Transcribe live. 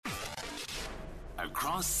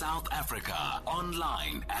across South Africa,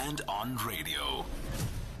 online and on radio.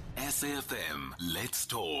 SAFM, let's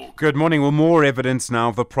talk. Good morning. Well, more evidence now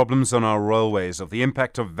of the problems on our railways, of the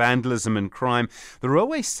impact of vandalism and crime. The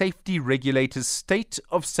Railway Safety Regulator's State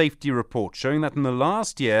of Safety report showing that in the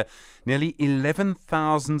last year, nearly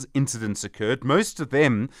 11,000 incidents occurred. Most of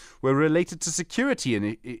them were related to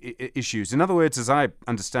security issues. In other words, as I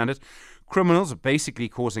understand it, criminals are basically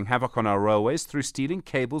causing havoc on our railways through stealing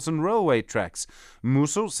cables and railway tracks.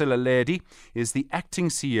 Mmuso Selaledi is the acting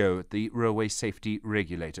CEO at the Railway Safety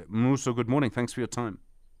Regulator. Mmuso, good morning. Thanks for your time.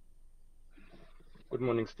 Good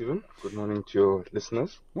morning, Stephen. Good morning to your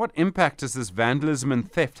listeners. What impact is this vandalism and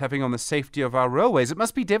theft having on the safety of our railways? It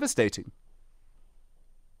must be devastating.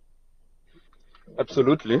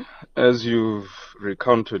 Absolutely. As you've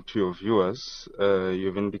recounted to your viewers,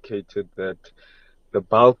 you've indicated that the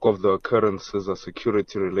bulk of the occurrences are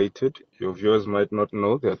security related. Your viewers might not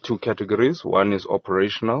know there are two categories. One is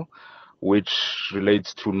operational, which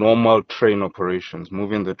relates to normal train operations,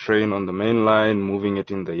 moving the train on the main line, moving it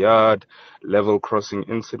in the yard, level crossing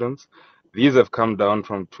incidents. These have come down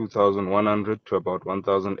from 2,100 to about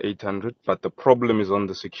 1,800, but the problem is on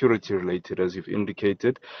the security related, as you've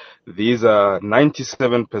indicated. These are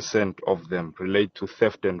 97% of them relate to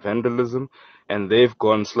theft and vandalism, and they've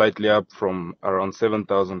gone slightly up from around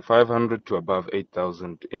 7,500 to above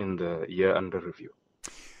 8,000 in the year under review.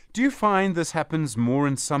 Do you find this happens more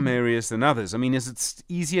in some areas than others? I mean, is it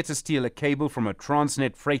easier to steal a cable from a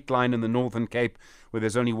Transnet freight line in the Northern Cape where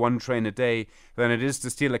there's only one train a day than it is to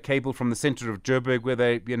steal a cable from the center of Joburg where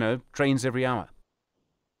they, trains every hour?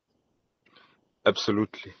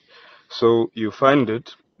 Absolutely. So you find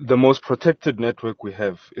it, the most protected network we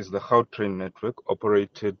have is the Gautrain network,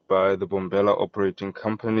 operated by the Bombela Operating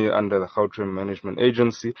Company under the Gautrain Management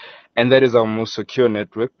Agency, and that is our most secure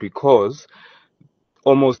network because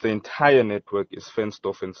almost the entire network is fenced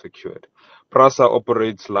off and secured. PRASA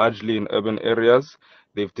operates largely in urban areas.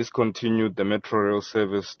 They've discontinued the metro rail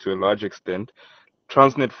service to a large extent.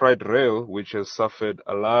 Transnet Freight Rail, which has suffered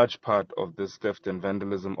a large part of this theft and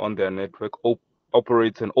vandalism on their network,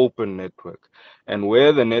 operates an open network. And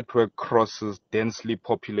where the network crosses densely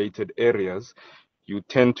populated areas, you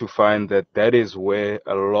tend to find that that is where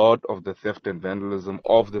a lot of the theft and vandalism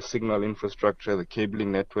of the signal infrastructure, the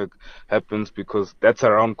cabling network happens, because that's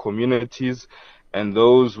around communities, and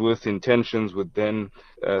those with intentions would then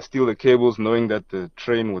steal the cables knowing that the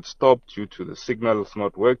train would stop due to the signals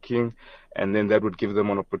not working, and then that would give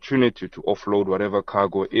them an opportunity to offload whatever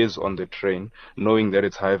cargo is on the train, knowing that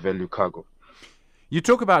it's high value cargo. You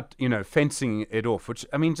talk about, fencing it off, which,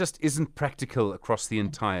 just isn't practical across the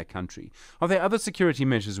entire country. Are there other security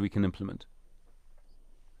measures we can implement?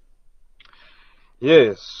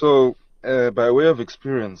 Yes, so by way of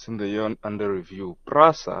experience in the year under review,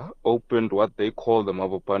 PRASA opened what they call the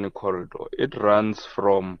Mabopane corridor. It runs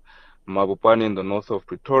from Mabopane in the north of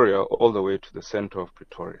Pretoria all the way to the center of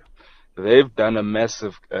Pretoria. They've done a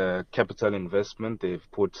massive capital investment. They've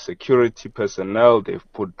put security personnel, they've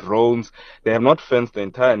put drones. They have not fenced the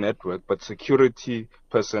entire network, but security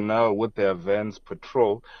personnel with their vans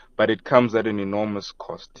patrol, but it comes at an enormous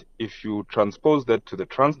cost. If you transpose that to the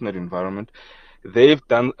Transnet environment, they've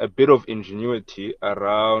done a bit of ingenuity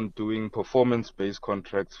around doing performance-based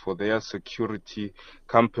contracts for their security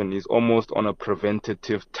companies, almost on a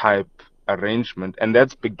preventative type arrangement, and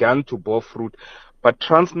that's begun to bear fruit. But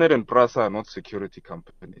Transnet and PRASA are not security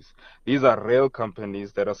companies. These are rail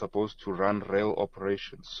companies that are supposed to run rail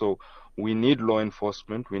operations. So we need law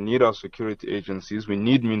enforcement, we need our security agencies, we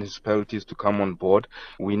need municipalities to come on board,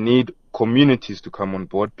 we need communities to come on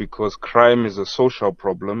board, because crime is a social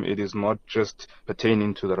problem. It is not just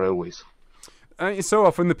pertaining to the railways. So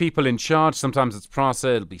often the people in charge, sometimes it's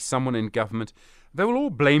PRASA, it'll be someone in government, they will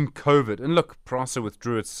all blame COVID. And look, PRASA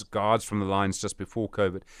withdrew its guards from the lines just before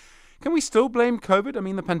COVID. Can we still blame COVID?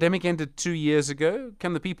 The pandemic ended 2 years ago.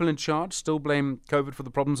 Can the people in charge still blame COVID for the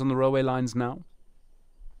problems on the railway lines now?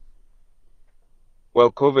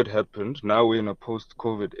 Well, COVID happened. Now we're in a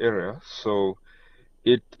post-COVID era. So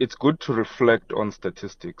it's good to reflect on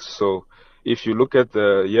statistics. So if you look at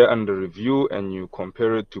the year under review and you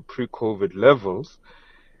compare it to pre-COVID levels,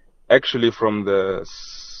 actually from the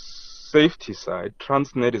safety side,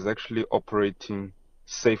 Transnet is actually operating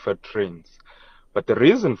safer trains. But the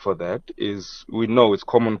reason for that is, we know it's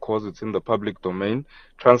common cause, it's in the public domain.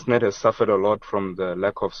 Transnet has suffered a lot from the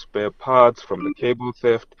lack of spare parts, from the cable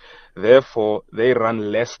theft. Therefore, they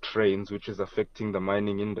run less trains, which is affecting the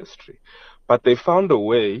mining industry. But they found a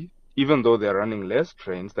way, even though they're running less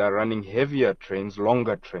trains, they're running heavier trains,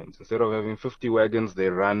 longer trains. Instead of having 50 wagons, they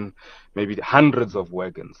run maybe hundreds of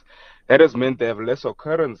wagons. That has meant they have less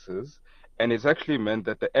occurrences, and it's actually meant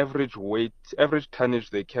that the average tonnage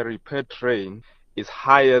they carry per train is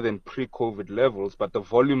higher than pre-COVID levels, but the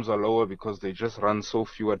volumes are lower because they just run so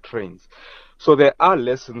fewer trains. So there are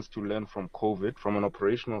lessons to learn from COVID from an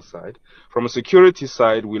operational side. From a security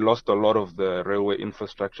side, we lost a lot of the railway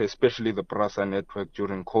infrastructure, especially the PRASA network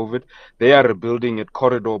during COVID. They are rebuilding it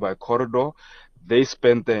corridor by corridor. They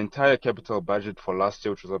spent the entire capital budget for last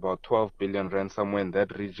year, which was about 12 billion rand, somewhere in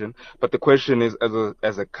that region. But the question is,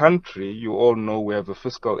 as a country, you all know we have a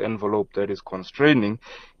fiscal envelope that is constraining.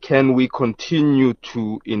 Can we continue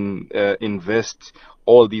to invest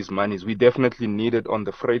all these monies? We definitely need it on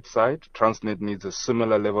the freight side. Transnet needs a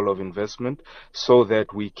similar level of investment so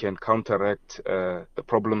that we can counteract the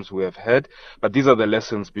problems we have had. But these are the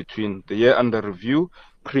lessons between the year under review,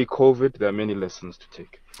 pre-COVID. There are many lessons to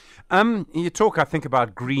take. You talk, I think,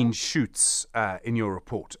 about green shoots in your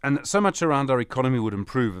report, and so much around our economy would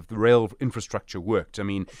improve if the rail infrastructure worked. I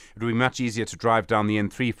mean, it would be much easier to drive down the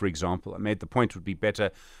N3, for example. I made the point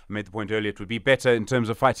earlier, it would be better in terms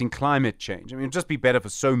of fighting climate change. I mean, it would just be better for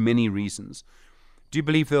so many reasons. Do you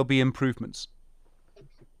believe there'll be improvements?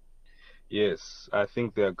 Yes, I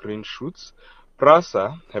think there are green shoots.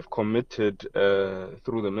 PRASA have committed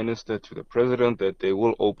through the minister to the president that they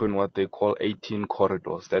will open what they call 18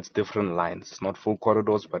 corridors. That's different lines. It's not full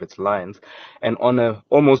corridors, but it's lines. And on a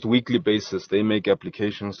almost weekly basis, they make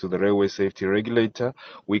applications to the Railway Safety Regulator.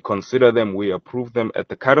 We consider them, we approve them. At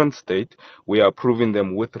the current state, we are approving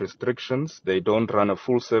them with restrictions. They don't run a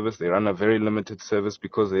full service. They run a very limited service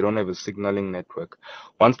because they don't have a signaling network.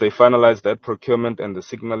 Once they finalize that procurement and the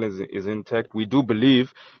signal is intact, we do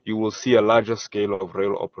believe you will see a larger scale of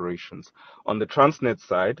rail operations. On the Transnet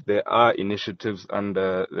side, there are initiatives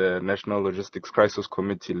under the National Logistics Crisis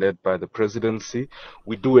Committee led by the presidency.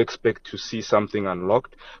 We do expect to see something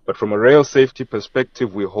unlocked, but from a rail safety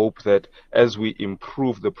perspective, we hope that as we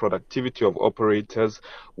improve the productivity of operators,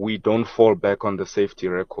 we don't fall back on the safety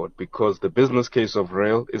record, because the business case of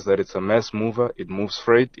rail is that it's a mass mover. It moves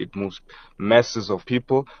freight, it moves masses of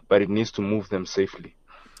people, but it needs to move them safely.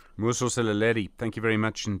 Mmuso Selaledi, thank you very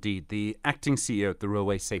much indeed, the acting CEO at the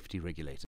Railway Safety Regulator.